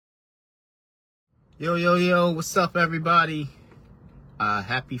Yo, what's up, everybody?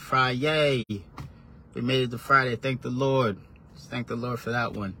 Happy Friday. We made it to Friday. Thank the Lord. Just thank the Lord for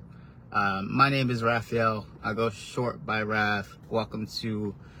that one. My name is Raphael. I go short by Rav. Welcome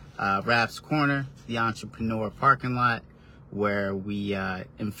to Rav's Corner, the entrepreneur parking lot, where we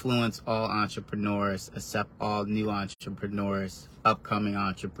influence all entrepreneurs, accept all new entrepreneurs, upcoming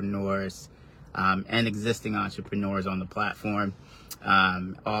entrepreneurs, and existing entrepreneurs on the platform.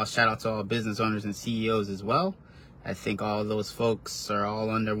 All shout out to all business owners and CEOs as well. I think all those folks are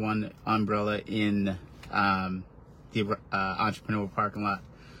all under one umbrella in the entrepreneur parking lot.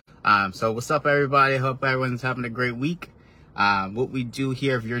 So what's up, everybody? Hope everyone's having a great week. What we do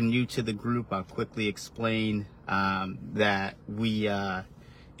here, if you're new to the group, I'll quickly explain that we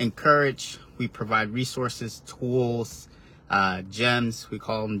encourage, we provide resources, tools, gems. We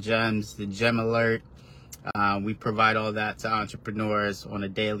call them gems, the gem alert. We provide all that to entrepreneurs on a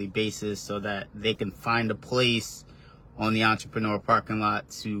daily basis so that they can find a place on the entrepreneur parking lot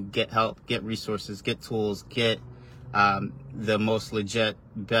to get help, get resources, get tools, get the most legit,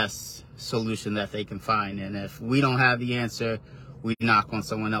 best solution that they can find. And if we don't have the answer, we knock on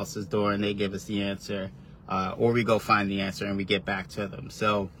someone else's door and they give us the answer, or we go find the answer and we get back to them.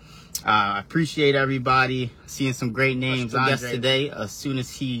 So I appreciate everybody. Seeing some great names on guest today. As soon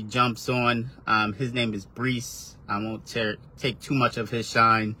as he jumps on, his name is Brees. I won't take too much of his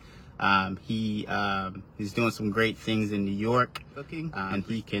shine. He's doing some great things in New York, and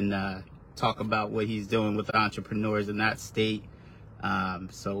he can talk about what he's doing with entrepreneurs in that state.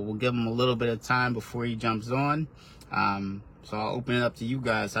 So we'll give him a little bit of time before he jumps on. So I'll open it up to you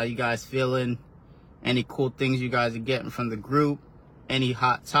guys. How you guys feeling? Any cool things you guys are getting from the group? Any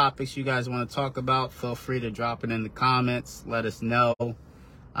hot topics you guys want to talk about, feel free to drop it in the comments. Let us know.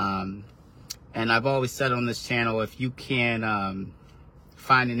 And I've always said on this channel, if you can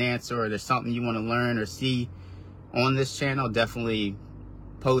find an answer or there's something you want to learn or see on this channel, definitely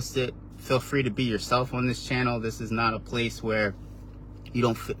post it. Feel free to be yourself on this channel. This is not a place where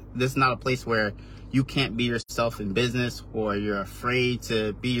this is not a place where you can't be yourself in business or you're afraid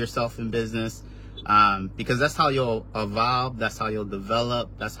to be yourself in business. Because that's how you'll evolve, that's how you'll develop,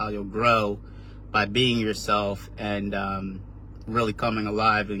 that's how you'll grow, by being yourself and really coming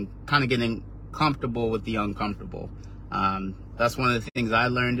alive and kind of getting comfortable with the uncomfortable. That's one of the things I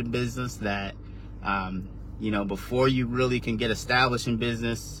learned in business, that before you really can get established in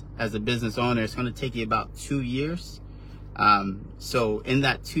business as a business owner, it's going to take you about 2 years. So in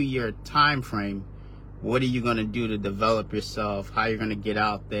that 2-year time frame, what are you going to do to develop yourself? How you're going to get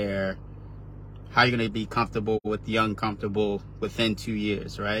out there? How you're going to be comfortable with the uncomfortable within 2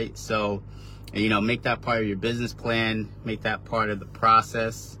 years, right? So, make that part of your business plan, make that part of the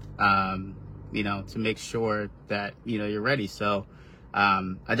process, to make sure that, you're ready. So,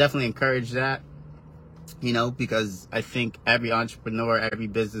 I definitely encourage that, because I think every entrepreneur, every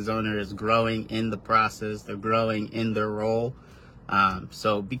business owner is growing in the process. They're growing in their role.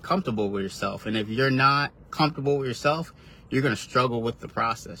 So be comfortable with yourself. And if you're not comfortable with yourself, you're going to struggle with the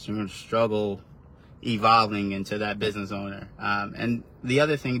process. You're going to struggle evolving into that business owner. And the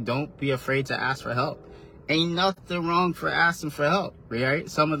other thing, don't be afraid to ask for help. Ain't nothing wrong for asking for help, right?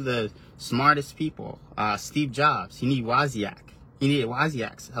 Some of the smartest people, Steve Jobs, he needed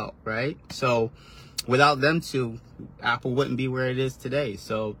Wozniak's help, right? So without them two, Apple wouldn't be where it is today.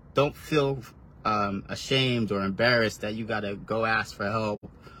 So don't feel ashamed or embarrassed that you got to go ask for help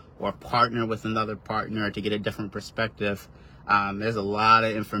or partner with another partner to get a different perspective. There's a lot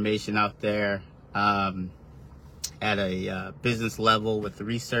of information out there at a business level with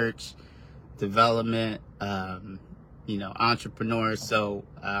research, development, entrepreneurs. So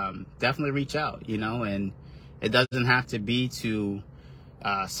definitely reach out, and it doesn't have to be to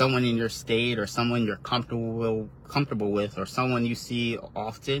someone in your state or someone you're comfortable with or someone you see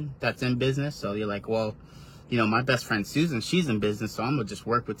often that's in business. So you're like, well, my best friend Susan, she's in business, so I'm gonna just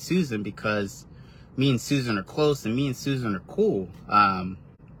work with Susan because me and Susan are close and me and Susan are cool.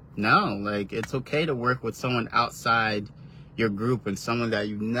 No, like, it's okay to work with someone outside your group and someone that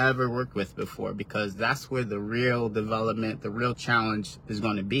you've never worked with before, because that's where the real development, the real challenge is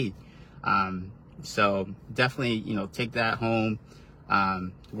going to be. So definitely, take that home,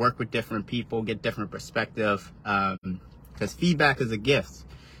 work with different people, get different perspective, because feedback is a gift.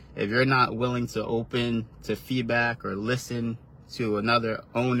 If you're not willing to open to feedback or listen to another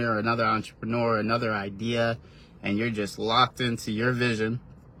owner, another entrepreneur, another idea, and you're just locked into your vision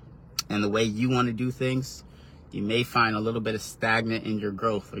and the way you want to do things, you may find a little bit of stagnant in your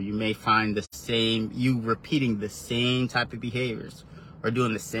growth, or you may find you repeating the same type of behaviors or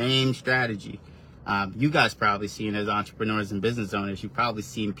doing the same strategy. You guys probably seen, as entrepreneurs and business owners, you've probably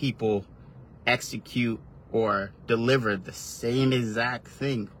seen people execute or deliver the same exact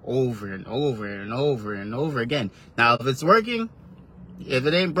thing over and over and over and over again. Now, if it's working, if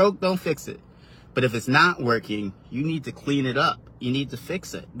it ain't broke, don't fix it. But if it's not working, you need to clean it up. You need to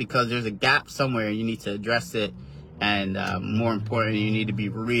fix it because there's a gap somewhere. You need to address it. And more importantly, you need to be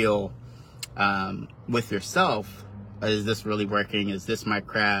real with yourself. Is this really working? Is this my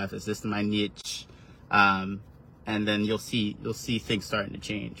craft? Is this my niche? And then you'll see things starting to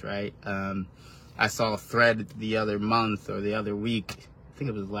change, right? I saw a thread the other month or the other week, I think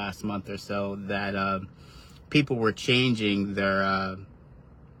it was last month or so, that people were changing their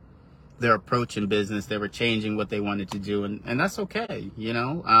approach in business. They were changing what they wanted to do, and that's okay, you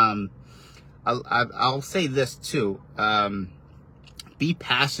know. I'll say this too. Be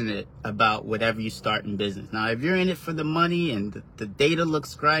passionate about whatever you start in business. Now, if you're in it for the money and the data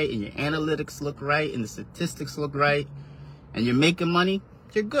looks right and your analytics look right and the statistics look right and you're making money,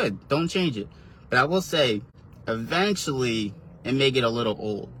 you're good. Don't change it. But I will say, eventually, it may get a little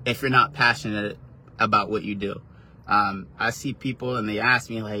old if you're not passionate about what you do. I see people and they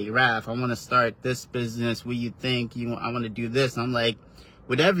ask me like, Raph, I want to start this business. What do you think? I want to do this. And I'm like,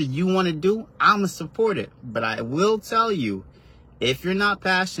 whatever you want to do, I'm going to support it. But I will tell you, if you're not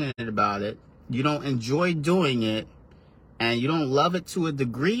passionate about it, you don't enjoy doing it, and you don't love it to a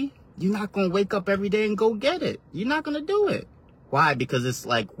degree, you're not going to wake up every day and go get it. You're not going to do it. Why? Because it's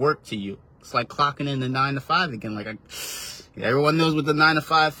like work to you. It's like clocking in the 9 to 5 again. Like everyone knows what the 9 to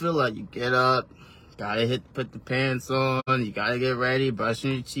 5 feel like. You get up, gotta put the pants on, you gotta get ready,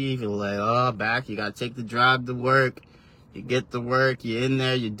 brushing your teeth. You're like, oh, back. You gotta take the drive to work. You get to work, you're in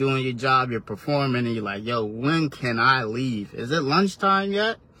there, you're doing your job, you're performing, and you're like, yo, when can I leave? Is it lunchtime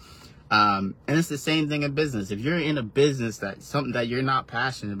yet? And it's the same thing in business. If you're in a business that's something that you're not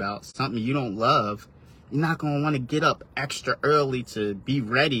passionate about, something you don't love, you're not going to want to get up extra early to be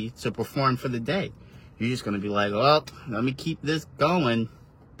ready to perform for the day. You're just going to be like, well, let me keep this going.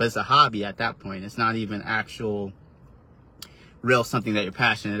 But it's a hobby at that point. It's not even actual, real something that you're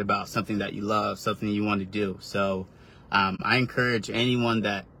passionate about, something that you love, something you want to do. So I encourage anyone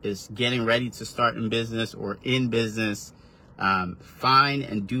that is getting ready to start in business or in business, find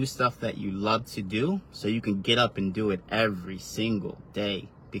and do stuff that you love to do so you can get up and do it every single day.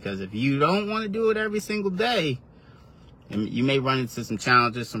 Because if you don't want to do it every single day, you may run into some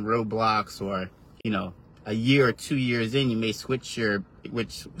challenges, some roadblocks, or, you know, a year or 2 years in, you may switch your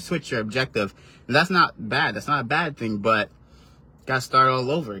objective. And that's not bad. That's not a bad thing, but got to start all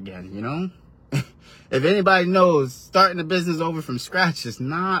over again, you know? If anybody knows, starting a business over from scratch is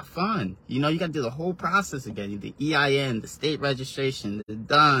not fun. You know, you got to do the whole process again. The EIN, the state registration, the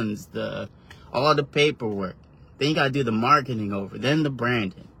DUNS, all the paperwork. Then you got to do the marketing over, then the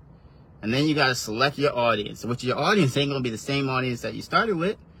branding. And then you got to select your audience. Which your audience ain't going to be the same audience that you started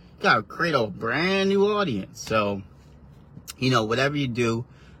with. You got to create a brand new audience. So, you know, whatever you do,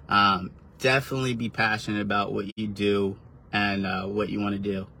 definitely be passionate about what you do and what you want to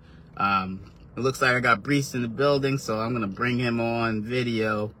do. It looks like I got Brees in the building, so I'm going to bring him on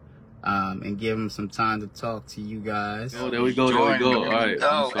video and give him some time to talk to you guys. Oh, there we go. All right.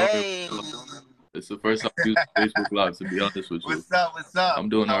 Oh, hey. It's the first time I use Facebook Live, to be honest with you. What's up? I'm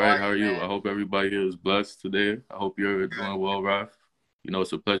doing all right. How are you? I hope everybody here is blessed today. I hope you're doing well, Raf. You know,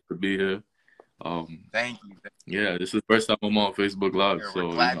 it's a pleasure to be here. Thank you. Yeah, this is the first time I'm on Facebook Live,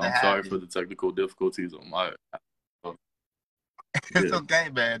 so I'm sorry for the technical difficulties on my It's okay,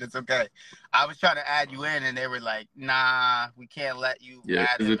 man. It's okay. I was trying to add you in, and they were like, "Nah, we can't let you." Yeah,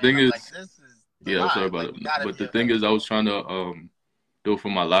 add the thing is, like, this is I'm sorry about it. But the thing is, I was trying to do it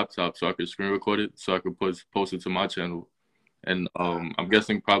from my laptop so I could screen record it, so I could post it to my channel. And I'm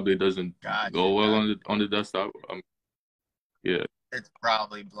guessing probably doesn't go well on the desktop. Yeah. It's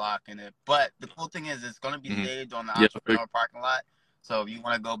probably blocking it. But the cool thing is, it's going to be saved on the Entrepreneur Parking Lot. So if you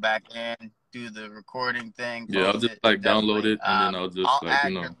want to go back in, do the recording thing. I'll just download it, and then I'll just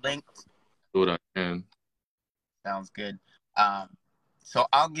add your link. Do what I can. Sounds good. So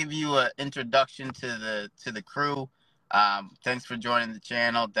I'll give you an introduction to the crew. Thanks for joining the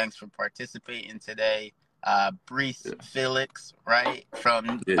channel. Thanks for participating today. Brees Felix, right,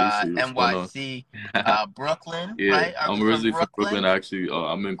 from NYC, Brooklyn, right? I'm originally from Brooklyn. Actually,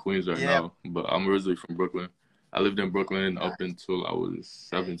 I'm in Queens right now, but I'm originally from Brooklyn. I lived in Brooklyn up until I was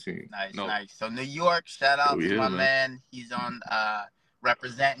 17. Nice. So New York, shout out to my man. He's on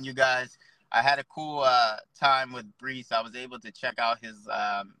representing you guys. I had a cool time with Brees. I was able to check out his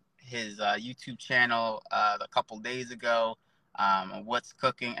YouTube channel a couple days ago. What's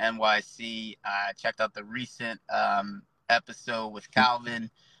Cooking NYC. I checked out the recent episode with Calvin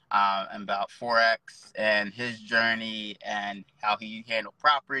about Forex and his journey and how he handled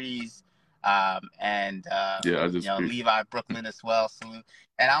properties. And Yeah, I just Levi Brooklyn as well. Salute.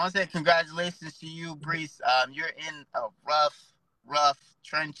 And I want to say congratulations to you, Brees. You're in a rough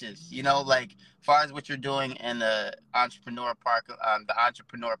trenches. Like far as what you're doing in the entrepreneur park, the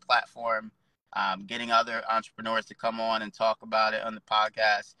entrepreneur platform, getting other entrepreneurs to come on and talk about it on the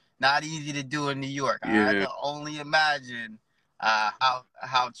podcast. Not easy to do in New York. Yeah. I can only imagine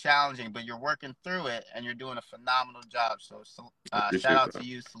how challenging, but you're working through it and you're doing a phenomenal job. So shout out to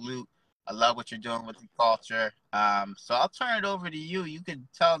you. Salute. I love what you're doing with the culture. So I'll turn it over to you. You could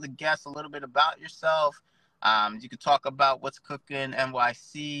tell the guests a little bit about yourself. You could talk about what's cooking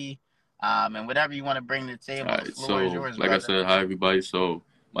NYC, and whatever you want to bring to the table. All right, the floor is yours, like brother. I said, hi everybody. So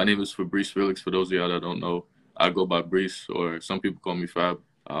my name is Fabrice Felix. For those of y'all that don't know, I go by Brees, or some people call me Fab.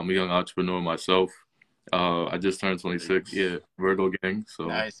 I'm a young entrepreneur myself. I just turned 26. Yeah, Virgo gang. So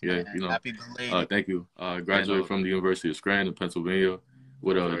nice, yeah, man. Happy belated. Thank you. I graduated from the University of Scranton, Pennsylvania,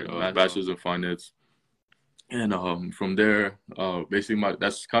 with a bachelor's in finance. And from there, basically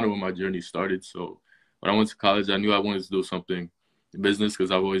that's kind of where my journey started. So when I went to college, I knew I wanted to do something in business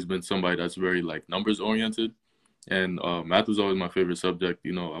because I've always been somebody that's very like numbers oriented, and math was always my favorite subject.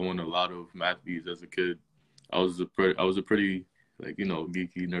 I won a lot of math bees as a kid. I was a pretty like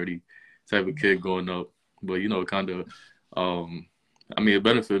geeky, nerdy type of kid growing up, but kind of I mean it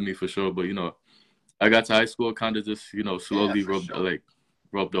benefited me for sure. But I got to high school, kind of just slowly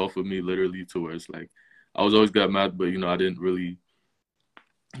rubbed off of me, literally, to where it's like I was always good at math, but I didn't really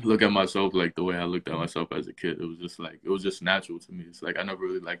look at myself like the way I looked at myself as a kid. It was just natural to me. It's like I never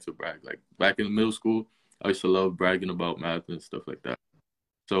really liked to brag. Like back in middle school, I used to love bragging about math and stuff like that.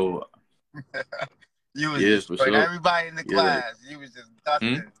 So you was just for sure. Everybody in the class. You was just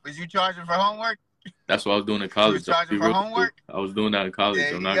dusting. Was you charging for homework? That's what I was doing in college. You was charging for homework? I was doing that in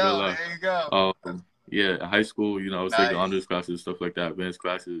college. I'm not gonna lie. There you go. Yeah, high school, I was taking honors classes, stuff like that, advanced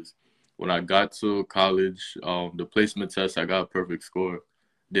classes. When I got to college, the placement test, I got a perfect score,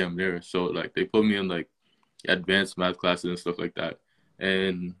 damn near. So like they put me in like advanced math classes and stuff like that.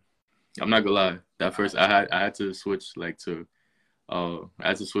 And I'm not gonna lie, that first I had to switch to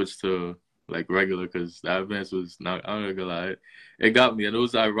like regular because that advanced was not. I'm not gonna lie, it got me, and it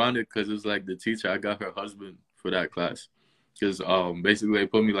was ironic because it was like the teacher, I got her husband for that class, because basically they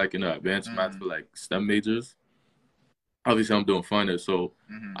put me like in advanced math for like STEM majors. Obviously I'm doing finance, so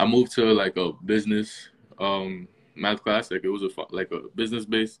I moved to like a business math class. Like it was a business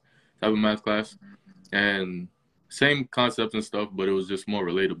based type of math class, and same concepts and stuff, but it was just more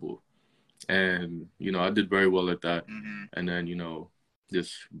relatable. And I did very well at that. And then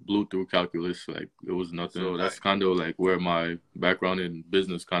just blew through calculus like it was nothing. So that's kind of like where my background in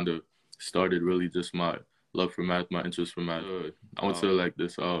business kind of started, really just my love for math, my interest for math. I went to like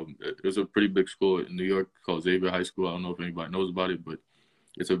this, it was a pretty big school in New York called Xavier High School. I don't know if anybody knows about it, but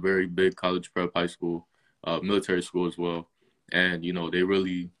it's a very big college prep high school, military school as well. And, they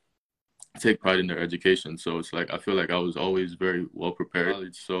really take pride in their education. So it's like, I feel like I was always very well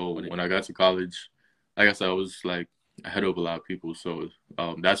prepared. So when I got to college, like I said, I was like ahead of a lot of people. So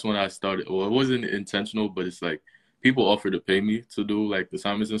that's when I started. Well, it wasn't intentional, but it's like people offered to pay me to do like the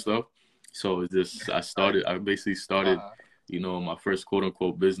assignments and stuff. So it's just, I basically started, my first quote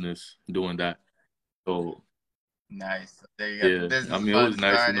unquote business doing that. So nice. There you go. Yeah, I mean, it was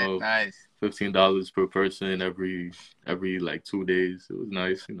nice, nice. $15 per person every like 2 days. It was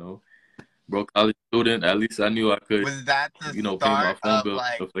nice, Broke college student. At least I knew I could, was that the pay my phone bill,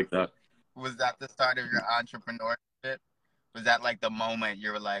 stuff like that. Was that the start of your entrepreneurship? Was that like the moment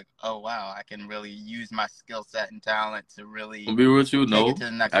you were like, oh wow, I can really use my skill set and talent to really be real with you, take it to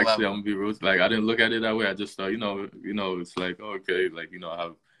the next actually, level? I'm gonna be real. Like I didn't look at it that way. I just thought, it's like, okay, like I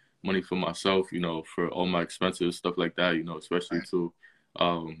have money for myself, for all my expenses, stuff like that, especially too,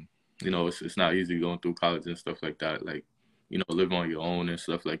 it's not easy going through college and stuff like that. Like, live on your own and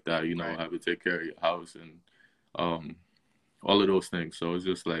stuff like that, have to take care of your house and all of those things. So it's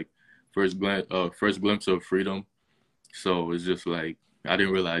just like first glimpse of freedom. So it's just like I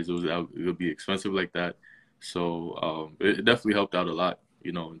didn't realize it would be expensive like that. So it definitely helped out a lot,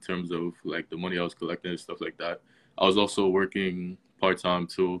 in terms of like the money I was collecting and stuff like that. I was also working part-time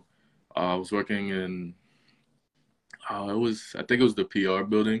too. I was working in I think it was the PR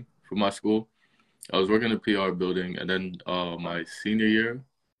building for my school. I was working in the PR building, and then my junior year,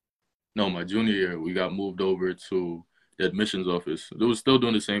 we got moved over to the admissions office. They was still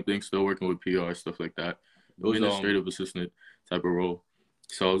doing the same thing, still working with PR, stuff like that. It was administrative assistant type of role.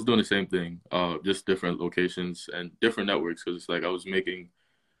 So I was doing the same thing, just different locations and different networks, because it's like I was making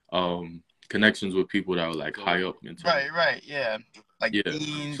connections with people that were like high up in terms. Right, yeah. Like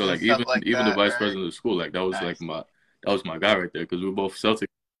deans, so like even the vice president of the school, like that was like that was my guy right there, because we were both Celtics.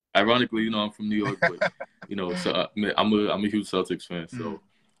 ironically, I'm from New York, but so I'm a huge Celtics fan. So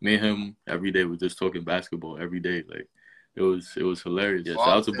me and him every day was just talking basketball every day. Like it was hilarious. Yeah, shout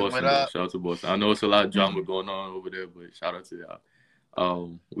out to Boston though. Shout out to Boston. I know it's a lot of drama going on over there, but shout out to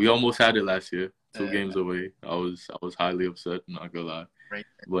y'all. We almost had it last year, 2 games away. I was highly upset, not gonna lie. Right.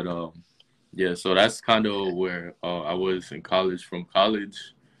 But yeah, so that's kind of where I was in college. From college,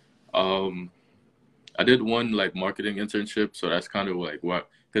 I did one like marketing internship, so that's kind of like what,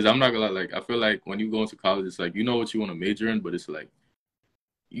 because I'm not gonna lie, like I feel like when you go into college, it's like you know what you want to major in, but it's like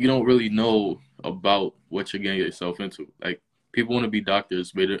you don't really know about what you're getting yourself into. Like people want to be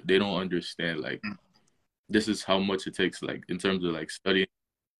doctors, but they don't understand like this is how much it takes, like in terms of like studying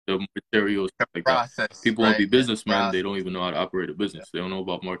the materials, like Process, that. People want to be businessmen, they don't even know how to operate a business. They don't know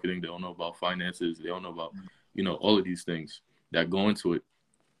about marketing, they don't know about finances, they don't know about all of these things that go into it.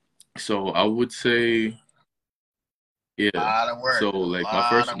 So I would say, yeah. So like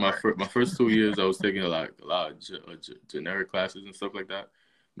my first 2 years, I was taking a lot of generic classes and stuff like that,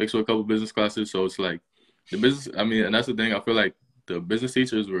 mixed with a couple business classes. So it's like the business. I mean, and that's the thing. I feel like the business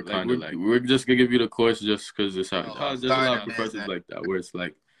teachers were kind of like we're just gonna give you the course just because it's how. There's a lot of professors like that where it's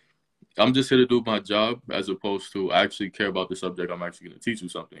like I'm just here to do my job as opposed to I actually care about the subject. I'm actually gonna teach you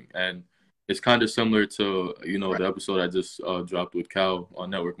something, and it's kind of similar to the episode I just dropped with Cal on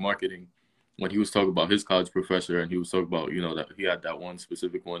network marketing, when he was talking about his college professor, and he was talking about that he had that one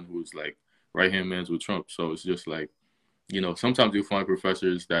specific one who was like right hand man's with Trump. So it's just like sometimes you find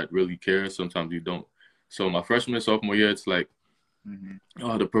professors that really care, sometimes you don't. So my freshman and sophomore year, it's like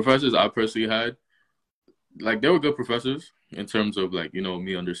the professors I personally had, like they were good professors in terms of like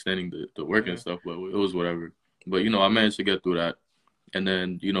me understanding the work and stuff, but it was whatever. But I managed to get through that. And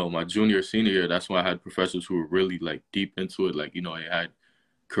then, my junior, senior year, that's when I had professors who were really like deep into it. Like, they had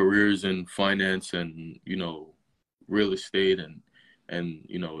careers in finance and, real estate and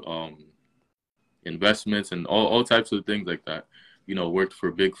investments and all types of things like that, worked for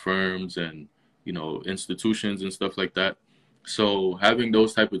big firms and, institutions and stuff like that. So having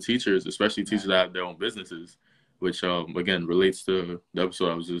those type of teachers, especially teachers that have their own businesses, which, again, relates to the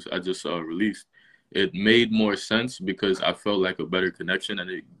episode I just released, it made more sense because I felt like a better connection and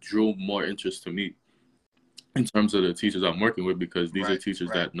it drew more interest to me in terms of the teachers I'm working with, because these are teachers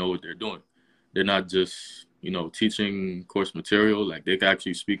that know what they're doing. They're not just, teaching course material. Like they can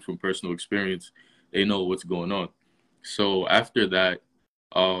actually speak from personal experience. They know what's going on. So after that,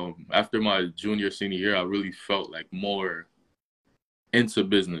 after my junior, senior year, I really felt like more into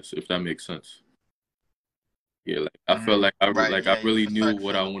business, if that makes sense. Yeah, like I felt like I really knew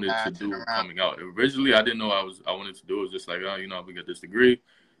what I wanted to do coming out. Originally, I didn't know I wanted to do. It was just like, I'm gonna get this degree.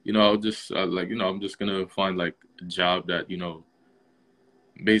 I was just I'm just gonna find like a job that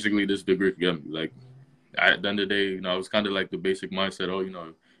basically this degree can get me. Like at the end of the day, I was kind of like the basic mindset. Oh,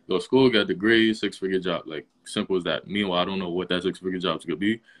 go to school, get a degree, 6-figure job. Like simple as that. Meanwhile, I don't know what that 6-figure job's gonna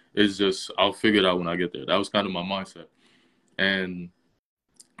be. It's just I'll figure it out when I get there. That was kind of my mindset. And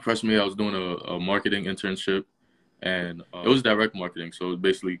freshman year, I was doing a marketing internship. And it was direct marketing, so it was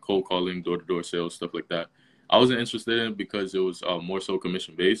basically cold calling, door-to-door sales, stuff like that. I wasn't interested in it because it was more so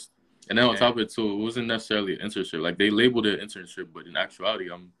commission-based. And then on top of it, too, it wasn't necessarily an internship. Like, they labeled it internship, but in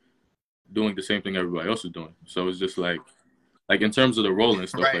actuality, I'm doing the same thing everybody else is doing. So it's just like in terms of the role and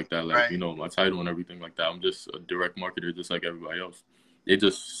stuff like that, like, my title and everything like that, I'm just a direct marketer just like everybody else. They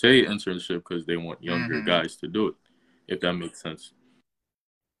just say internship because they want younger guys to do it, if that makes sense.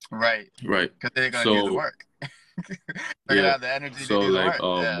 Right. Because they're going to do the work. The energy so like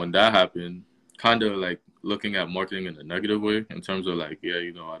when that happened, kind of like looking at marketing in a negative way in terms of like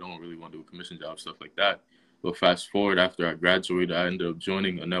I don't really want to do a commission job, stuff like that. But fast forward, after I graduated, I ended up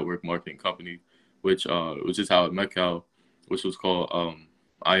joining a network marketing company, which is how I met Cal, which was called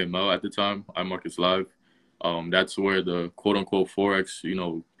IML at the time, iMarkets Live. That's where the quote unquote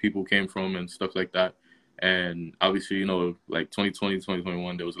Forex people came from and stuff like that. And obviously, like 2020,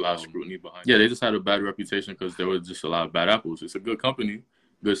 2021, there was a lot of scrutiny behind it. Yeah, they just had a bad reputation because there was just a lot of bad apples. It's a good company,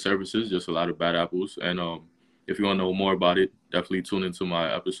 good services, just a lot of bad apples. And if you want to know more about it, definitely tune into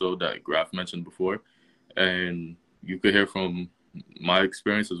my episode that Graf mentioned before. And you could hear from my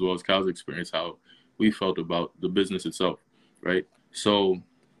experience as well as Cal's experience how we felt about the business itself, right? So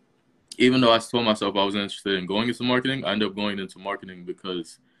even though I told myself I wasn't interested in going into marketing, I ended up going into marketing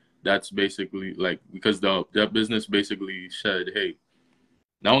because that's basically because that business basically said, hey,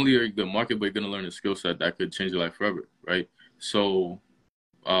 not only are you going to market, but you're going to learn a skill set that could change your life forever, right? So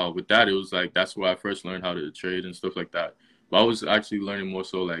with that, it was like that's where I first learned how to trade and stuff like that. But I was actually learning more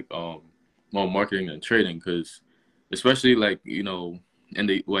so more marketing than trading, because especially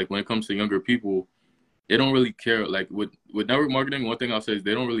and when it comes to younger people, they don't really care. Like with network marketing, one thing I'll say is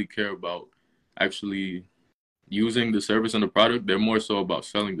they don't really care about actually using the service and the product. They're more so about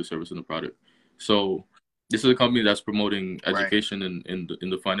selling the service and the product. So this is a company that's promoting education in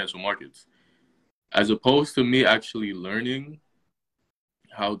the financial markets, as opposed to me actually learning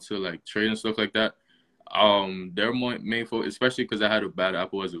how to like trade and stuff like that. Their main focus, especially because I had a bad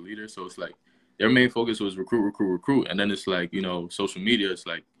apple as a leader, so it's like their main focus was recruit, and then it's like, you know, social media. It's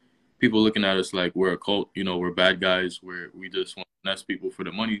like people looking at us like we're a cult, you know, we're bad guys, we just want to finesse people for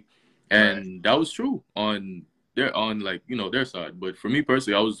the money, and that was true on like, you know, their side. But for me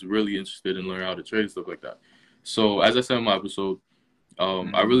personally, I was really interested in learning how to trade and stuff like that. So as I said in my episode,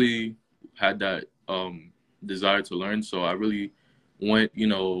 I really had that desire to learn, so I really went, you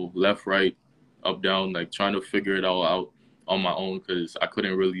know, left, right, up, down, like trying to figure it all out on my own, because I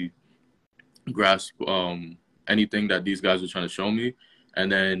couldn't really grasp anything that these guys were trying to show me. And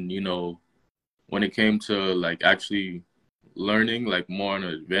then, you know, when it came to like actually learning like more on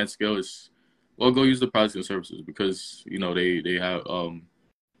an advanced scale, it's, well, go use the products and services, because, you know, they have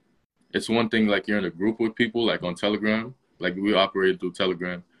it's one thing like you're in a group with people like on Telegram, like we operate through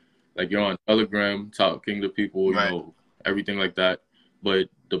Telegram, like you're on Telegram talking to people, you know, everything like that. But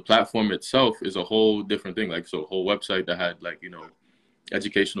the platform itself is a whole different thing. Like, so a whole website that had like, you know,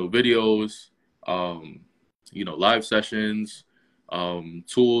 educational videos, you know, live sessions,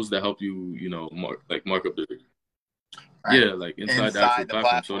 tools that help you, you know, mark up the, yeah, like inside the actual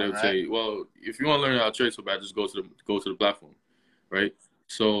platform. So they would say, well, if you want to learn how to trade so bad, just go to the platform, right?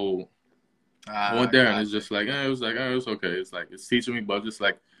 So I went there, and it's just like, it was okay. It's like, it's teaching me, but just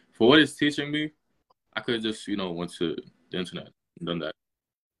like for what it's teaching me, I could have just, you know, went to the internet and done that.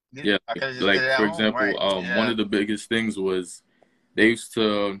 Yeah, like for example, one of the biggest things was they used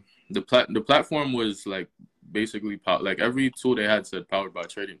to the platform was like basically like every tool they had said powered by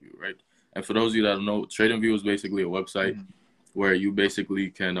TradingView, right? And for those of you that don't know, TradingView is basically a website where you basically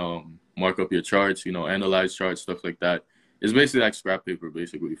can mark up your charts, you know, analyze charts, stuff like that. It's basically like scrap paper,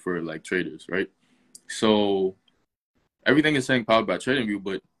 basically, for like traders, right? So everything is saying powered by TradingView,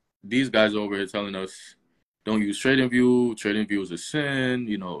 but these guys over here telling us don't use TradingView. TradingView is a sin.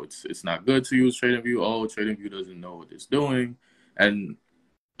 You know, it's not good to use TradingView. Oh, TradingView doesn't know what it's doing. And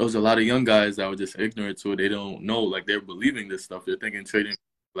there was a lot of young guys that were just ignorant to it. They don't know, like they're believing this stuff. They're thinking TradingView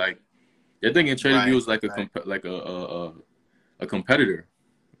is like a competitor.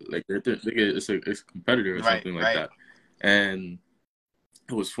 Like they're thinking it's a competitor or something like that. And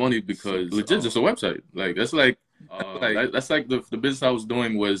it was funny because legit just a website. Like that's like that's like the business I was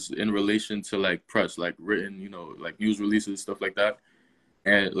doing was in relation to like press, like written, you know, like news releases, stuff like that,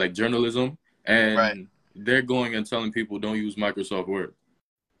 and like journalism. And they're going and telling people don't use Microsoft Word,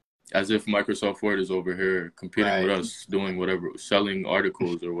 as if Microsoft Word is over here competing with us, doing whatever, selling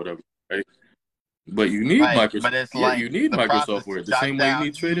articles or whatever, right? But you need Microsoft. But it's like you need Microsoft Word the same way you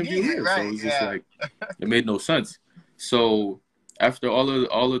need TradingView here. So it's just like it made no sense. So after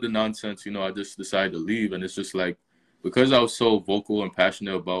all of the nonsense, you know, I just decided to leave. And it's just like, because I was so vocal and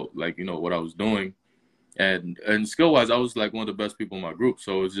passionate about, like, you know, what I was doing, and skill wise, I was like one of the best people in my group.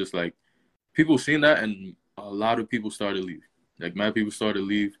 So it's just like people seen that, and a lot of people started to leave. Like mad people started to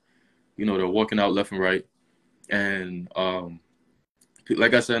leave. You know, they're walking out left and right. And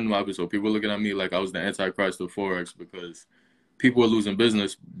like I said in my episode, people were looking at me like I was the Antichrist of Forex, because people were losing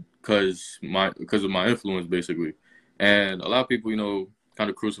business because of my influence, basically. And a lot of people, you know, kind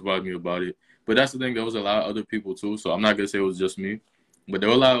of crucified me about it. But that's the thing. There was a lot of other people too. So I'm not going to say it was just me. But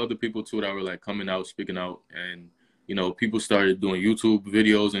there were a lot of other people too that were like coming out, speaking out. And, you know, people started doing YouTube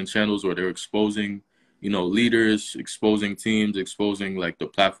videos and channels where they're exposing, you know, leaders, exposing teams, exposing like the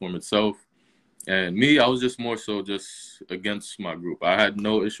platform itself. And me, I was just more so just against my group. I had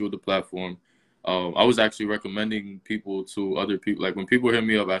no issue with the platform. I was actually recommending people to other people. Like when people hit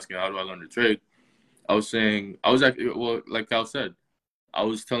me up asking, how do I learn to trade? I was actually, well, like Cal said, I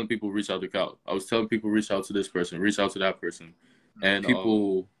was telling people reach out to Cal. I was telling people reach out to this person, reach out to that person. And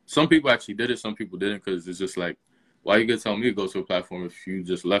some people actually did it, some people didn't, because it's just like, why you gonna tell me to go to a platform if you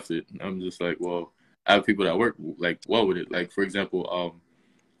just left it? And I'm just like, well, I have people that work like well with it. Like for example,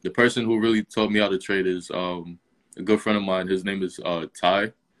 the person who really taught me how to trade is a good friend of mine. His name is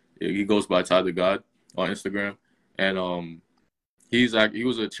Ty. He goes by Ty the God on Instagram, and he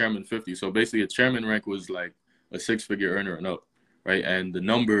was a chairman 50. So basically, a chairman rank was like a 6-figure earner and up, right? And the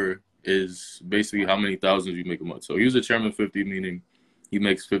number is basically how many thousands you make a month. So he was a chairman 50, meaning he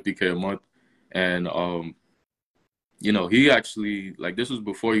makes 50K a month, and you know, he actually, like, this was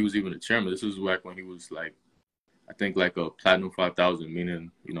before he was even a chairman. This was back when he was like, I think like a platinum 5,000,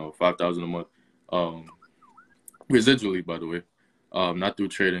 meaning, you know, 5,000 a month, residually, by the way. not through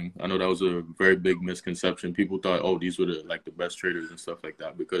trading. I know that was a very big misconception. People thought, oh, these were the best traders and stuff like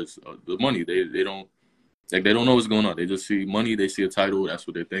that because the money. They don't they don't know what's going on. They just see money. They see a title. That's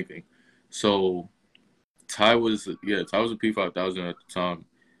what they're thinking. So Ty was a P5000 at the time,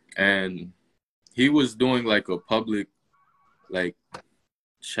 and he was doing like a public like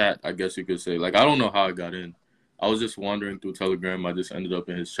chat, I guess you could say. Like, I don't know how I got in. I was just wandering through Telegram. I just ended up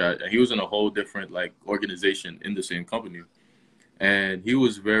in his chat, and he was in a whole different like organization in the same company. And he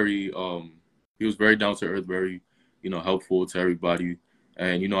was very down to earth, very, helpful to everybody.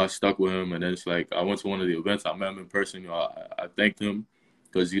 And I stuck with him. And then it's like I went to one of the events. I met him in person. I thanked him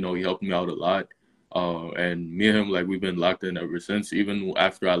because he helped me out a lot. And me and him, like, we've been locked in ever since. Even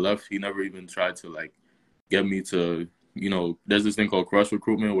after I left, he never even tried to like get me to, there's this thing called cross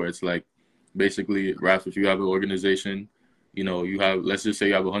recruitment where it's like basically, Raph, if you have an organization, you have, let's just say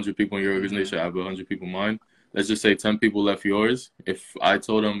you have 100 people in your organization, I have 100 people in mine. Let's just say 10 people left yours. If I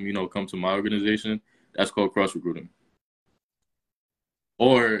told them, come to my organization, that's called cross recruiting.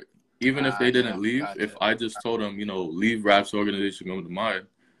 Or even if they didn't leave, if I just told them, leave Raph's organization, come to mine,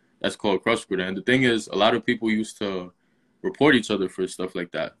 that's called cross recruiting. And the thing is, a lot of people used to report each other for stuff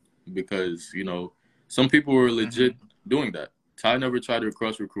like that because, some people were legit doing that. Ty never tried to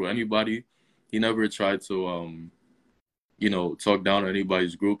cross recruit anybody. He never tried to, talk down on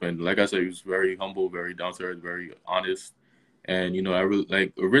anybody's group. And like I said, he was very humble, very down to earth, very honest. And, I really,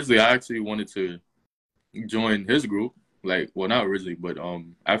 like, originally I actually wanted to join his group. Like, well, not originally, but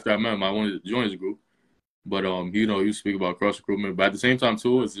after I met him, I wanted to join his group. But, he speak about cross recruitment. But at the same time,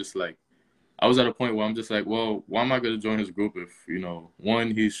 too, it's just like, I was at a point where I'm just like, well, why am I going to join his group if,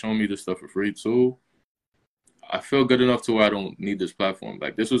 one, he's showing me this stuff for free, two, I feel good enough to where I don't need this platform.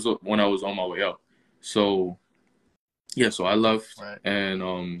 Like, this was when I was on my way out. So, yeah, so I left, right.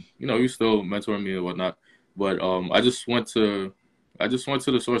 And, he still mentoring me and whatnot. But I just went to the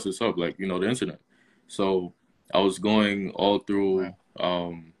source itself, like, the internet. So I was going all through,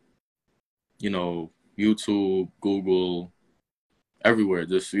 right. YouTube, Google, everywhere,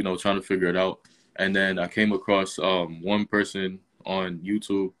 just, trying to figure it out. And then I came across one person on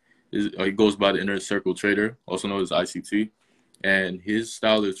YouTube. He goes by the Inner Circle Trader, also known as ICT. And his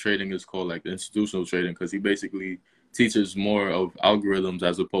style of trading is called like institutional trading because he basically teaches more of algorithms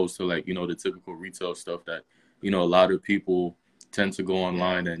as opposed to like, the typical retail stuff that, a lot of people tend to go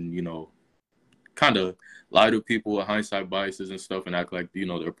online and, kind of lie to people with hindsight biases and stuff and act like,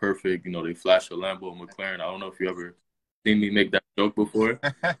 they're perfect. They flash a Lambo and McLaren. I don't know if you ever seen me make that joke before.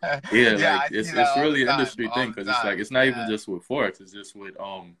 Yeah, like it's really an industry thing because it's like it's not even just with Forex, it's just with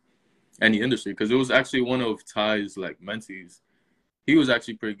any industry. Because it was actually one of Ty's like mentees. He was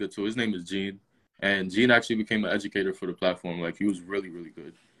actually pretty good too. His name is Gene, and Gene actually became an educator for the platform. Like he was really, really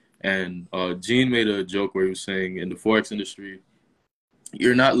good. And Gene made a joke where he was saying in the Forex industry,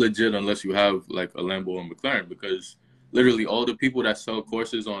 you're not legit unless you have like a Lambo and McLaren, because literally all the people that sell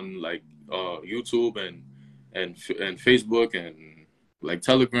courses on like YouTube and Facebook and like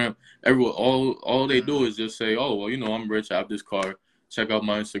Telegram, everyone, all they do is just say, oh, well, I'm rich, I have this car, check out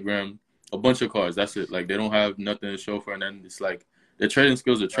my Instagram, a bunch of cars, that's it. Like they don't have nothing to show for, and then it's like their trading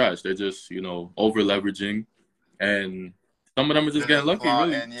skills are trash. They're just, over leveraging, and some of them are just getting lucky,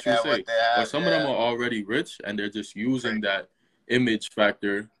 really, to say. Or some of them are already rich and they're just using that image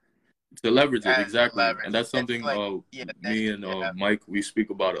factor to leverage it. Exactly. And that's something me and Mike, we speak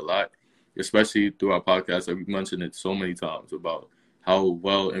about a lot, especially through our podcast. Like we've mentioned it so many times about how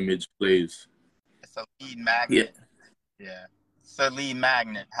well image plays. It's a lead magnet. Yeah. It's a lead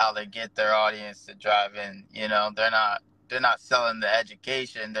magnet, how they get their audience to drive in. They're not selling the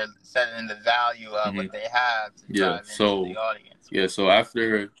education, they're selling the value of what they have to drive into the audience. Yeah, so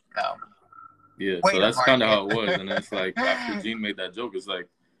after so that's kind of how it was. And then it's like after Gene made that joke, it's like,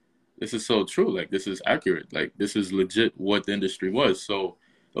 this is so true. Like, this is accurate. Like, this is legit what the industry was. So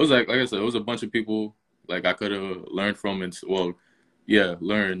it was like I said, it was a bunch of people like I could have learned from. And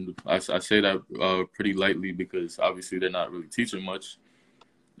learned. I say that pretty lightly because obviously they're not really teaching much.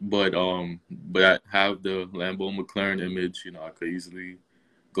 But I have the Lambo McLaren image. I could easily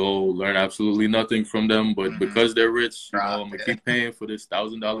go learn absolutely nothing from them, but because they're rich, I'm gonna keep paying for this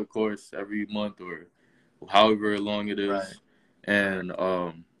 $1,000 course every month or however long it is, and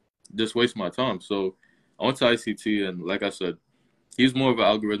just waste my time. So I went to ICT, and like I said, he's more of an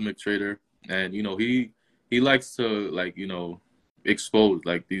algorithmic trader, and he likes to like expose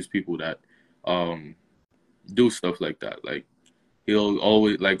like these people that do stuff like that. Like he'll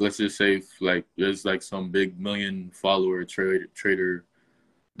always like, let's just say like there's like some big million follower trader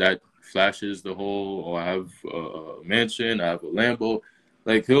that flashes the whole, I have a mansion, I have a Lambo.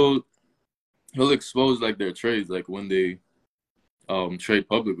 Like he'll expose like their trades, like when they trade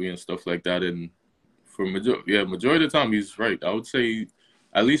publicly and stuff like that. And for majority of the time, he's right. I would say,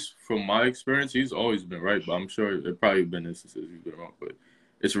 at least from my experience, he's always been right. But I'm sure there probably been instances he's been wrong. But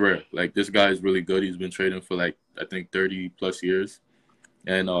it's rare. Like, this guy is really good. He's been trading for like, I think, 30 plus years.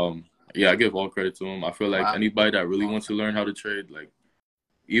 And I give all credit to him. I feel like anybody that really wants to learn how to trade, like,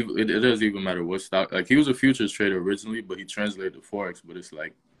 even it doesn't even matter what stock. Like, he was a futures trader originally, but he translated to forex. But it's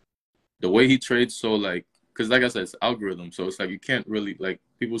like the way he trades. So like, because like I said, it's algorithm. So it's like you can't really, like,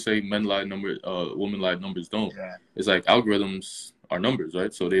 people say men lie numbers, women lie numbers don't. Yeah. It's like algorithms are numbers,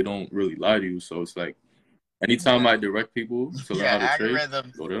 right? So they don't really lie to you. So it's like anytime I direct people to learn how to trade,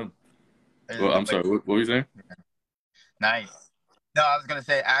 go to them. Well, I'm sorry. What were you saying? Nice. No, I was going to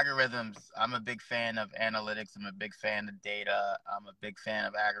say algorithms. I'm a big fan of analytics. I'm a big fan of data. I'm a big fan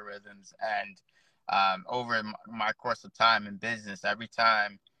of algorithms. And over my course of time in business, every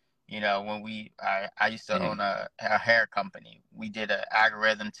time, you know, when I used to own a hair company, we did an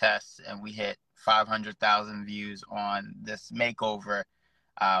algorithm test and we hit 500,000 views on this makeover.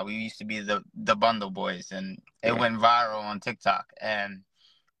 We used to be the Bundle Boys, and it went viral on TikTok. And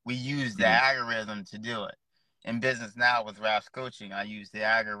we used the algorithm to do it. In business now with Raf's coaching, I use the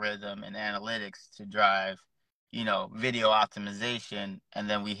algorithm and analytics to drive, you know, video optimization. And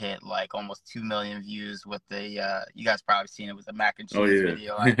then we hit like almost 2 million views with the, you guys probably seen it with the mac and cheese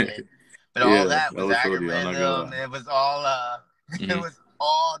video I did. But all that was algorithm. It was all, it was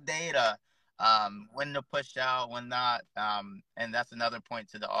all data. When to push out, when not. And that's another point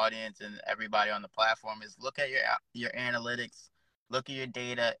to the audience and everybody on the platform is look at your analytics. Look at your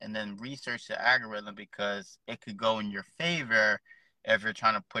data and then research the algorithm, because it could go in your favor if you're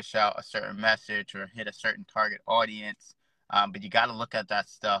trying to push out a certain message or hit a certain target audience. But you got to look at that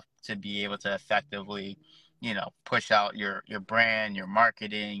stuff to be able to effectively, you know, push out your brand, your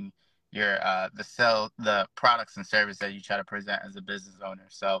marketing, your the products and services that you try to present as a business owner.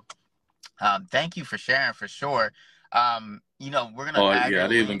 So thank you for sharing, for sure. You know, we're gonna add your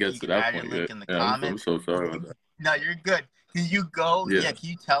link. I didn't even get to that point yet. In the comments. I'm so sorry about that. No, you're good. Can you go? Yeah. Can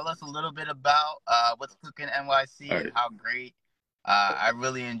you tell us a little bit about what's cooking NYC and how great? I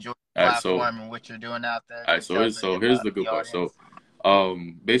really enjoy the platform and what you're doing out there. All right, so here's the good part. So,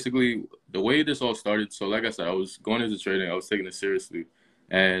 basically, the way this all started. So, like I said, I was going into trading. I was taking it seriously,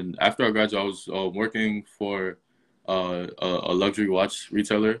 and after I graduated, I was working for a luxury watch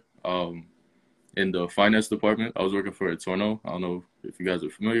retailer. In the finance department, I was working for Etorno. I don't know if you guys are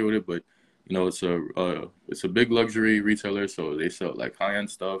familiar with it, but you know, it's a big luxury retailer, so they sell like high-end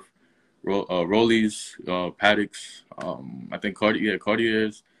stuff, Rollies, Patek's, I think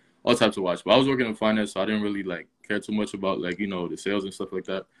Cartiers, all types of watch. But I was working in finance, so I didn't really like care too much about like, you know, the sales and stuff like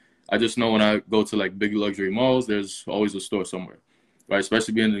that. I just know when I go to like big luxury malls, there's always a store somewhere, right?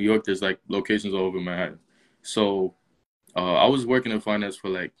 Especially being in New York, there's like locations all over Manhattan. So I was working in finance for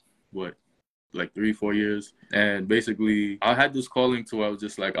like 3-4 years, and basically I had this calling to where I was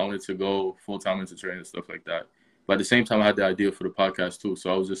just like, I wanted to go full-time into training and stuff like that. But at the same time, I had the idea for the podcast too,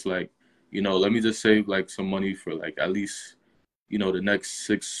 so I was just like, you know, let me just save like some money for like at least, you know, the next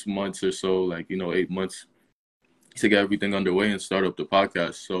 6 months or so, like, you know, 8 months to get everything underway and start up the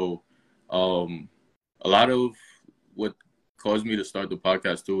podcast. So a lot of what caused me to start the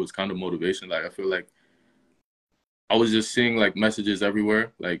podcast too was kind of motivation. Like, I feel like I was just seeing like messages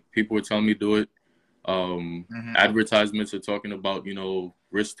everywhere. Like, people were telling me do it. Advertisements are talking about, you know,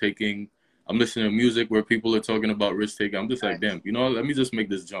 risk taking. I'm listening to music where people are talking about risk taking. I'm just like, damn, you know, let me just make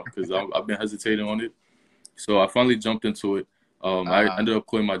this jump, because I've been hesitating on it. So I finally jumped into it. I ended up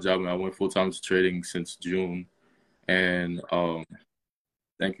quitting my job and I went full time to trading since June. And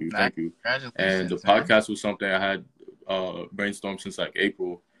thank you. And the podcast was something I had brainstormed since like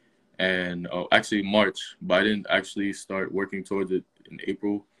April. And actually March, but I didn't actually start working towards it in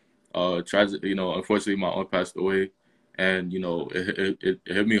April. You know, unfortunately my aunt passed away, and you know, it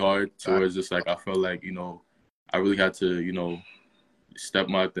hit me hard to where it's just like I felt like, you know, I really had to, you know, step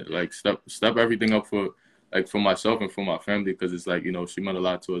everything up for myself and for my family, because it's like, you know, she meant a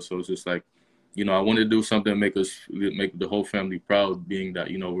lot to us. So it's just like, you know, I wanted to do something make the whole family proud, being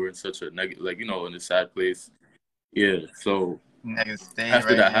that, you know, we're in such a negative, like, you know, in a sad place. Yeah, so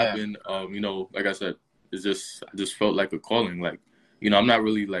after that happened, you know, like I said, I just felt like a calling. Like, you know, I'm not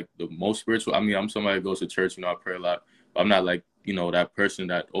really like the most spiritual. I mean, I'm somebody that goes to church, you know, I pray a lot, but I'm not like, you know, that person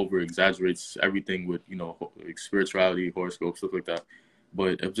that over exaggerates everything with, you know, like spirituality, horoscope, stuff like that.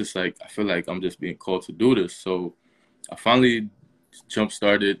 But it's just like, I feel like I'm just being called to do this. So I finally jump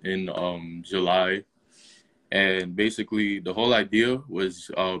started in July. And basically, the whole idea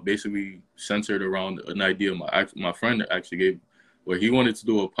was basically centered around an idea my friend actually gave, where he wanted to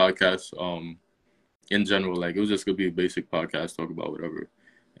do a podcast in general. Like, it was just gonna be a basic podcast, talk about whatever.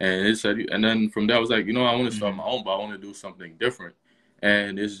 And it said, and then from there I was like, you know, I want to start my own, but I want to do something different.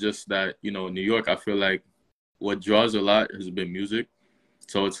 And it's just that, you know, New York, I feel like what draws a lot has been music.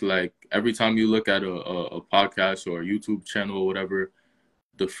 So it's like every time you look at a podcast or a YouTube channel or whatever,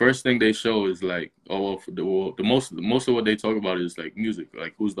 the first thing they show is like, oh, the most of what they talk about is like music,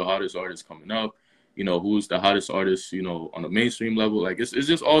 like who's the hottest artist coming up, you know, who's the hottest artist, you know, on the mainstream level. Like it's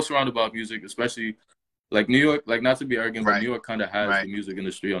just all surrounded about music, especially like New York. Like, not to be arrogant, but New York kind of has the music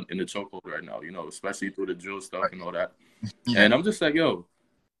industry in the chokehold right now, you know, especially through the drill stuff and all that. And I'm just like, yo,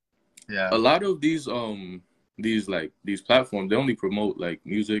 a lot of these platforms, they only promote like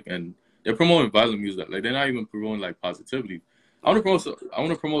music, and they're promoting violent music. Like, they're not even promoting like positivity. I want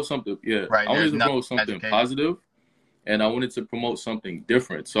to promote something. Yeah, I wanted to promote something positive, and I wanted to promote something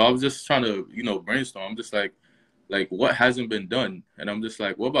different. So I was just trying to, you know, brainstorm. I'm just like what hasn't been done? And I'm just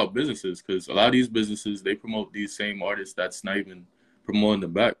like, what about businesses? Because a lot of these businesses, they promote these same artists that's not even promoting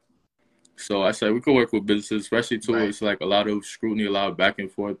them back. So I said we could work with businesses, especially too. It's like a lot of scrutiny, a lot of back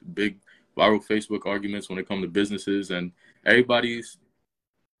and forth, big viral Facebook arguments when it comes to businesses, and everybody's.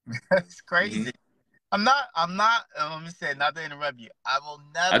 It's crazy. I'm not, let me say, not to interrupt you. I will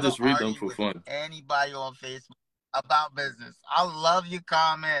never I just read them argue for with fun. anybody on Facebook about business. I love your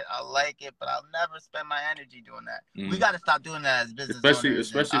comment. I like it, but I'll never spend my energy doing that. We got to stop doing that as business owners.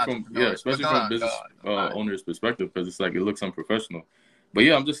 Especially from business owners' perspective, because it's like it looks unprofessional. But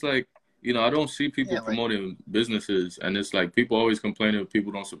yeah, I'm just like, you know, I don't see people promoting businesses, and it's like people always complaining if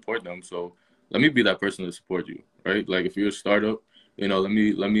people don't support them. So let me be that person to support you, right? Like, if you're a startup, you know, let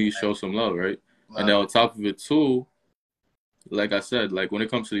me show some love, right? And then on top of it too, like I said, like when it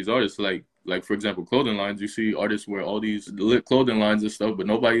comes to these artists, like for example, clothing lines, you see artists wear all these lit clothing lines and stuff, but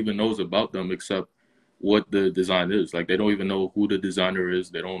nobody even knows about them except what the design is. Like, they don't even know who the designer is.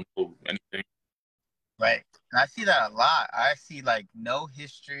 They don't know anything. Right. And I see that a lot. I see like no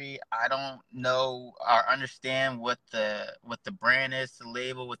history. I don't know or understand what the brand is, the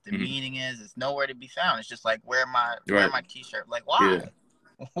label, what the meaning is. It's nowhere to be found. It's just like wear my t-shirt. Like, why? Yeah.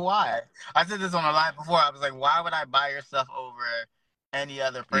 Why? I said this on a live before. I was like, why would I buy your stuff over any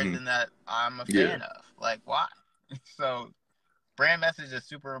other person that I'm a fan of? Like, why? So brand message is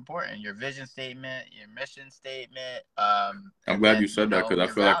super important. Your vision statement, your mission statement. I'm glad you said that, because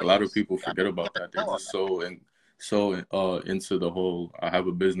I feel like a lot of people forget about that. They're just so into the whole, I have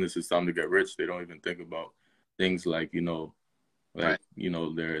a business, it's time to get rich. They don't even think about things like, you know, like, you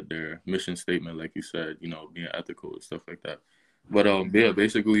know, their mission statement, like you said, you know, being ethical and stuff like that. But yeah,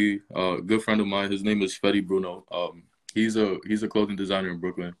 basically, a good friend of mine, his name is Fetty Bruno. He's a clothing designer in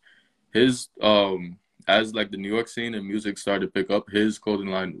Brooklyn. His as like the New York scene and music started to pick up, his clothing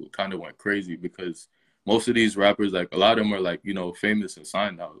line kind of went crazy, because most of these rappers, like a lot of them are like, you know, famous and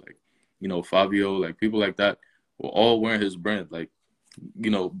signed now, like, you know, Fabio, like people like that were all wearing his brand, like, you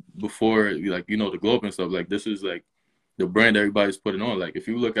know, before, like, you know, the Globe and stuff. Like, this is like the brand everybody's putting on. Like, if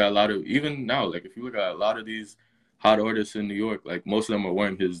you look at a lot of, even now, like if you look at a lot of these hot artists in New York, like most of them are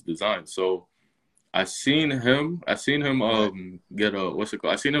wearing his design. So I seen him get a, what's it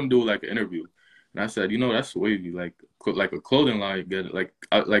called? I seen him do like an interview, and I said, you know, that's wavy, like a clothing line. Get like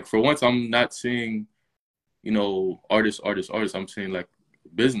like for once, I'm not seeing, you know, artists. I'm seeing like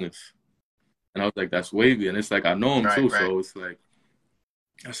business, and I was like, that's wavy, and it's like I know him too, so it's like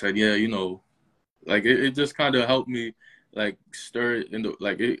I said, yeah, you know, like it just kind of helped me like stir into,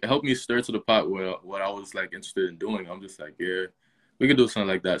 like it helped me stir to the pot where what I was like interested in doing. I'm just like, yeah, we could do something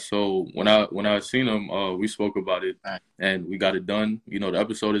like that. So when I seen him, we spoke about it and we got it done. You know, the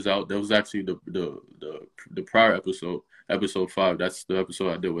episode is out. That was actually the prior episode 5. That's the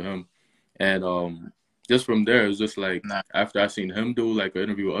episode I did with him. And just from there, it was just like after I seen him do like an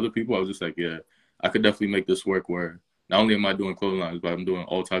interview with other people, I was just like, yeah, I could definitely make this work, where not only am I doing clothing lines, but I'm doing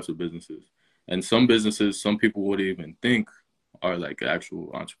all types of businesses. And some businesses, some people wouldn't even think are like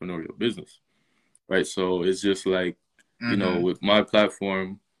actual entrepreneurial business, right? So it's just like, you know, with my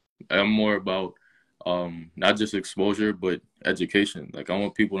platform, I'm more about not just exposure, but education. Like, I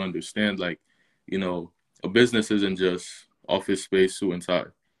want people to understand, like, you know, a business isn't just office space, suit and tie.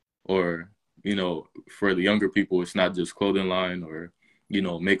 Or, you know, for the younger people, it's not just clothing line or, you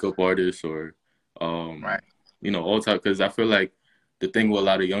know, makeup artists or, you know, all type. Because I feel like the thing with a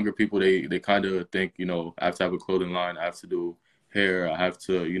lot of younger people, they kind of think, you know, I have to have a clothing line, I have to do hair, I have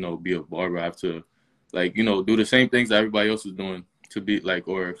to, you know, be a barber, I have to, like, you know, do the same things that everybody else is doing to be like,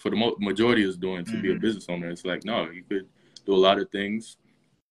 or for the majority is doing to be a business owner. It's like, no, you could do a lot of things.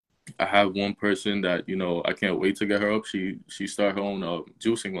 I have one person that, you know, I can't wait to get her up. She started her own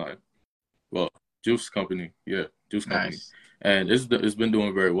juicing line. Well, juice company. Yeah, juice company. And it's been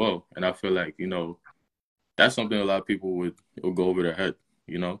doing very well. And I feel like, you know, that's something a lot of people would go over their head.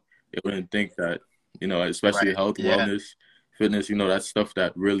 You know, they wouldn't think that, you know, especially health, wellness, fitness. You know, that's stuff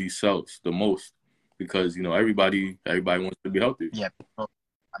that really sells the most because, you know, everybody wants to be healthy. Yeah, I mean,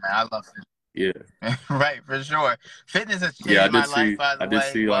 I love fitness. Yeah. Right, for sure. Fitness has changed my life, by the way. I did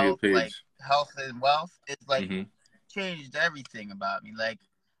see on your page. Like health and wealth, it's like changed everything about me. Like,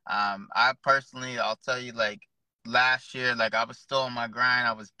 I personally, I'll tell you, like last year, like I was still on my grind.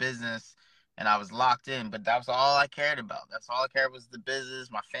 I was business and I was locked in, but that was all I cared about. That's all I cared was the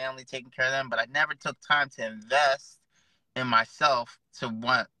business, my family, taking care of them. But I never took time to invest in myself to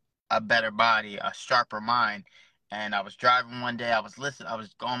want a better body, a sharper mind. And I was driving one day, I was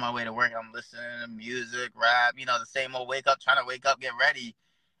going my way to work, I'm listening to music, rap, you know, the same old trying to wake up, get ready.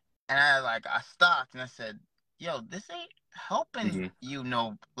 And I stopped and I said, yo, this ain't helping you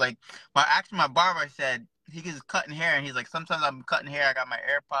know. Like my barber said he was cutting hair and he's like, sometimes I'm cutting hair, I got my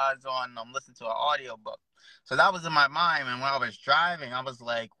AirPods on and I'm listening to an audio book. So that was in my mind, and when I was driving, I was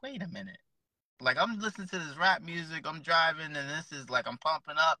like, wait a minute. Like I'm listening to this rap music, I'm driving, and this is like I'm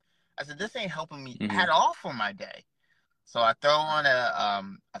pumping up. I said, this ain't helping me at all for my day. So I throw on a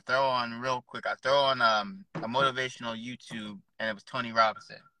motivational YouTube, and it was Tony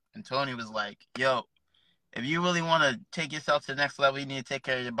Robinson. And Tony was like, yo, if you really want to take yourself to the next level, you need to take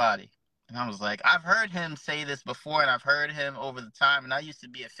care of your body. And I was like, I've heard him say this before, and I've heard him over the time. And I used to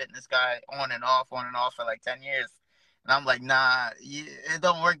be a fitness guy on and off for like 10 years. And I'm like, nah, it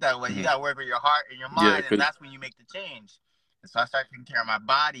don't work that way. You got to work with your heart and your mind, and that's when you make the change. And so I started taking care of my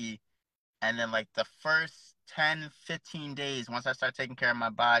body. And then like the first 10, 15 days, once I started taking care of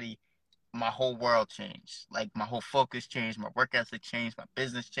my body, my whole world changed. Like my whole focus changed, my work ethic changed, my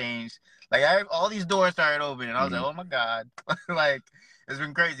business changed. Like all these doors started opening, and I was like, oh my God, like it's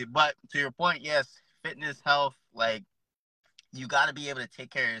been crazy. But to your point, yes, fitness, health, like you got to be able to take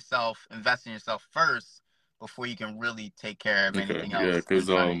care of yourself, invest in yourself first before you can really take care of anything else. Yeah, because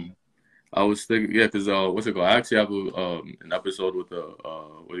I was thinking, because what's it called? I actually have an episode with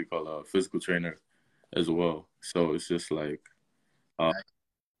a physical trainer as well. So it's just like,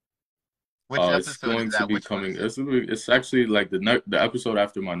 which episode it's going is that? to be coming. It's actually like the episode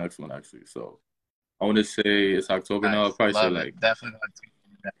after my next one, actually. So I want to say it's October now. I'll probably say like definitely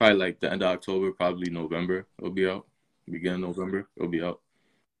probably like the end of October, probably November. It'll be out. Beginning of November, it'll be out.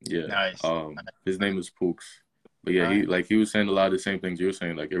 Yeah. Nice. His name is Pooks. But yeah, he was saying a lot of the same things you were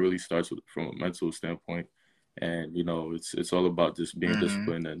saying. Like it really starts from a mental standpoint, and you know it's all about just being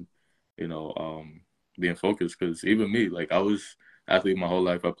disciplined and you know being focused. Because even me, like I was an athlete my whole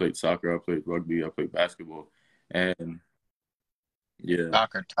life. I played soccer, I played rugby, I played basketball, and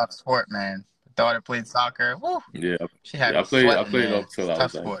soccer, tough sport, man. Daughter played soccer. Woo. Yeah, she had I played up till I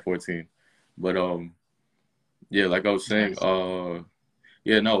was like 14. But yeah, like I was saying,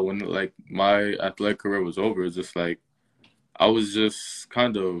 when like my athletic career was over, it's just like I was just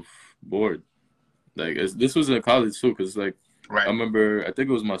kind of bored. Like this was in college too, because like I remember, I think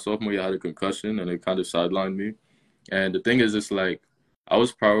it was my sophomore year, I had a concussion and it kind of sidelined me. And the thing is, it's like I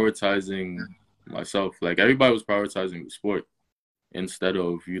was prioritizing myself. Like everybody was prioritizing the sport instead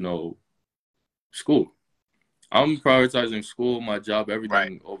of, you know, school. I'm prioritizing school, my job,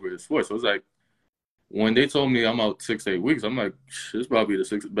 everything over the sport. So it's like when they told me I'm out 6 to 8 weeks, I'm like, this is probably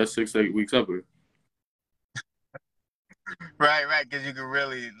the best 6 to 8 weeks ever. Right, because you can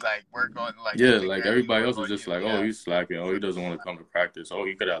really like work on like like everybody else is just like, oh, he's slacking, oh, he doesn't want to come to practice, oh,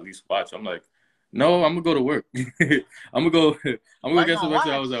 he could at least watch. I'm like, no, I'm gonna go to work. I'm gonna get some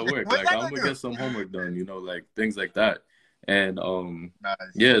extra hours at work. Like I'm gonna get some homework done, you know, like things like that. And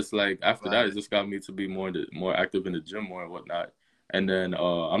it's like after that, it just got me to be more active in the gym more and whatnot. And then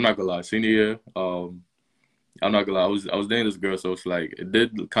I'm not gonna lie, senior year, I'm not gonna lie, I was dating this girl, so it's like it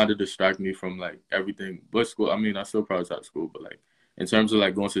did kind of distract me from like everything but school. I mean, I still prioritize school, but like in terms of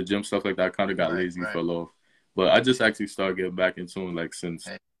like going to the gym, stuff like that, I kind of got lazy, fell off. But I just actually started getting back in tune like since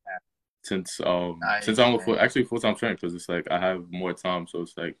I'm actually full-time trainer, because it's like I have more time, so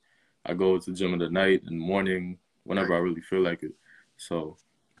it's like I go to the gym in the night and morning whenever I really feel like it. So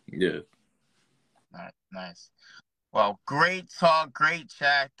yeah. Nice. Well, great talk, great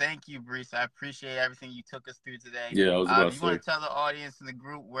chat. Thank you, Brees. I appreciate everything you took us through today. Yeah, I was about to say. You want to tell the audience in the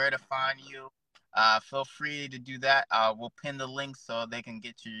group where to find you, feel free to do that. We'll pin the link so they can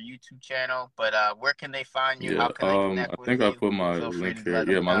get to your YouTube channel. But where can they find you? How can they connect with you? I think I put my link here.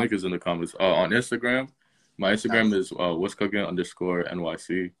 Yeah, my link is in the comments. On Instagram, my Instagram is what's cooking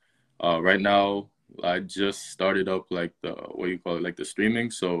 _NYC. Right now, I just started up like the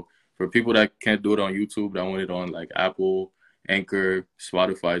streaming. So for people that can't do it on YouTube, that want it on like Apple, Anchor,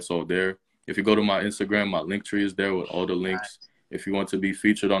 Spotify, it's all there. If you go to my Instagram, my link tree is there with all the links. if you want to be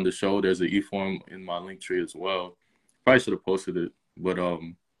featured on the show, there's an e-form in my link tree as well. Probably should have posted it, but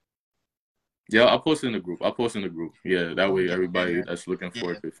yeah, I'll post it in the group. Yeah, that way everybody that's looking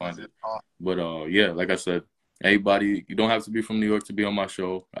for it could find it. But yeah, like I said, anybody, you don't have to be from New York to be on my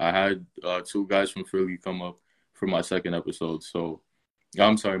show. I had 2 guys from Philly come up for my 2nd episode. So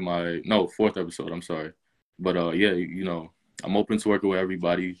I'm sorry, fourth episode. I'm sorry. But yeah, you know, I'm open to working with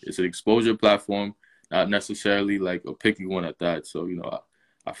everybody. It's an exposure platform, not necessarily like a picky one at that. So, you know,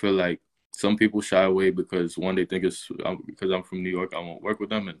 I feel like some people shy away because, one, they think it's because I'm from New York, I won't work with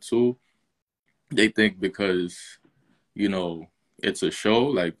them. And 2, they think because, you know, it's a show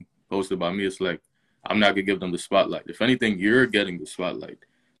like hosted by me, it's like I'm not gonna give them the spotlight. If anything, you're getting the spotlight.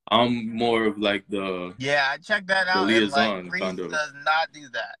 I'm more of like the I checked that out. Liaison, and like, kind Reese of. does not do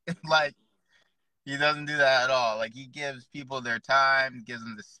that. Like, he doesn't do that at all. Like, he gives people their time, gives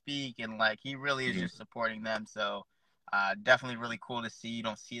them to speak, and like he really is just supporting them. So definitely really cool to see. You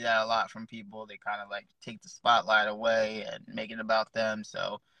don't see that a lot from people. They kind of like take the spotlight away and make it about them.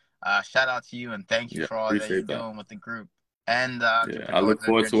 So shout out to you and thank you for all that you're doing with the group. And I look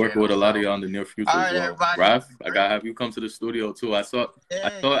forward to working with a lot of y'all in the near future as well. Raph, I gotta have you come to the studio too. I saw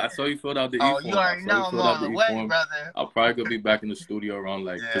you filled out the e-form. You already know I'm on the way, brother. I'll probably gonna be back in the studio around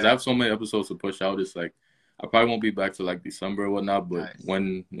like, because I have so many episodes to push out. It's like I probably won't be back to like December or whatnot. But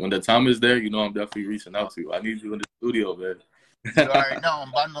when the time is there, you know, I'm definitely reaching out to you. I need you in the studio, man. You already know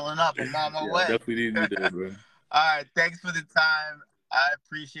I'm bundling up. I'm on my way. I definitely need you there, bro. All right, thanks for the time. I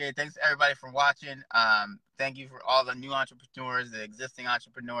appreciate it. Thanks everybody for watching. Thank you for all the new entrepreneurs, the existing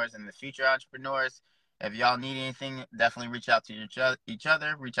entrepreneurs, and the future entrepreneurs. If y'all need anything, definitely reach out to each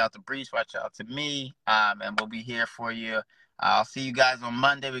other. Reach out to Breeze, reach out to me, and we'll be here for you. I'll see you guys on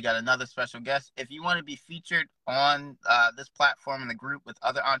Monday. We got another special guest. If you want to be featured on this platform in the group with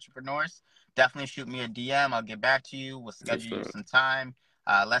other entrepreneurs, definitely shoot me a DM. I'll get back to you. We'll schedule you some time.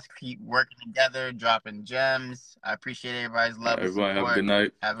 Let's keep working together, dropping gems. I appreciate everybody's love and support. Everybody have a good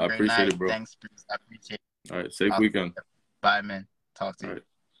night. Have a great night. It, bro. Thanks, Bruce. I appreciate it. All right, safe weekend. Bye, man. Talk to you.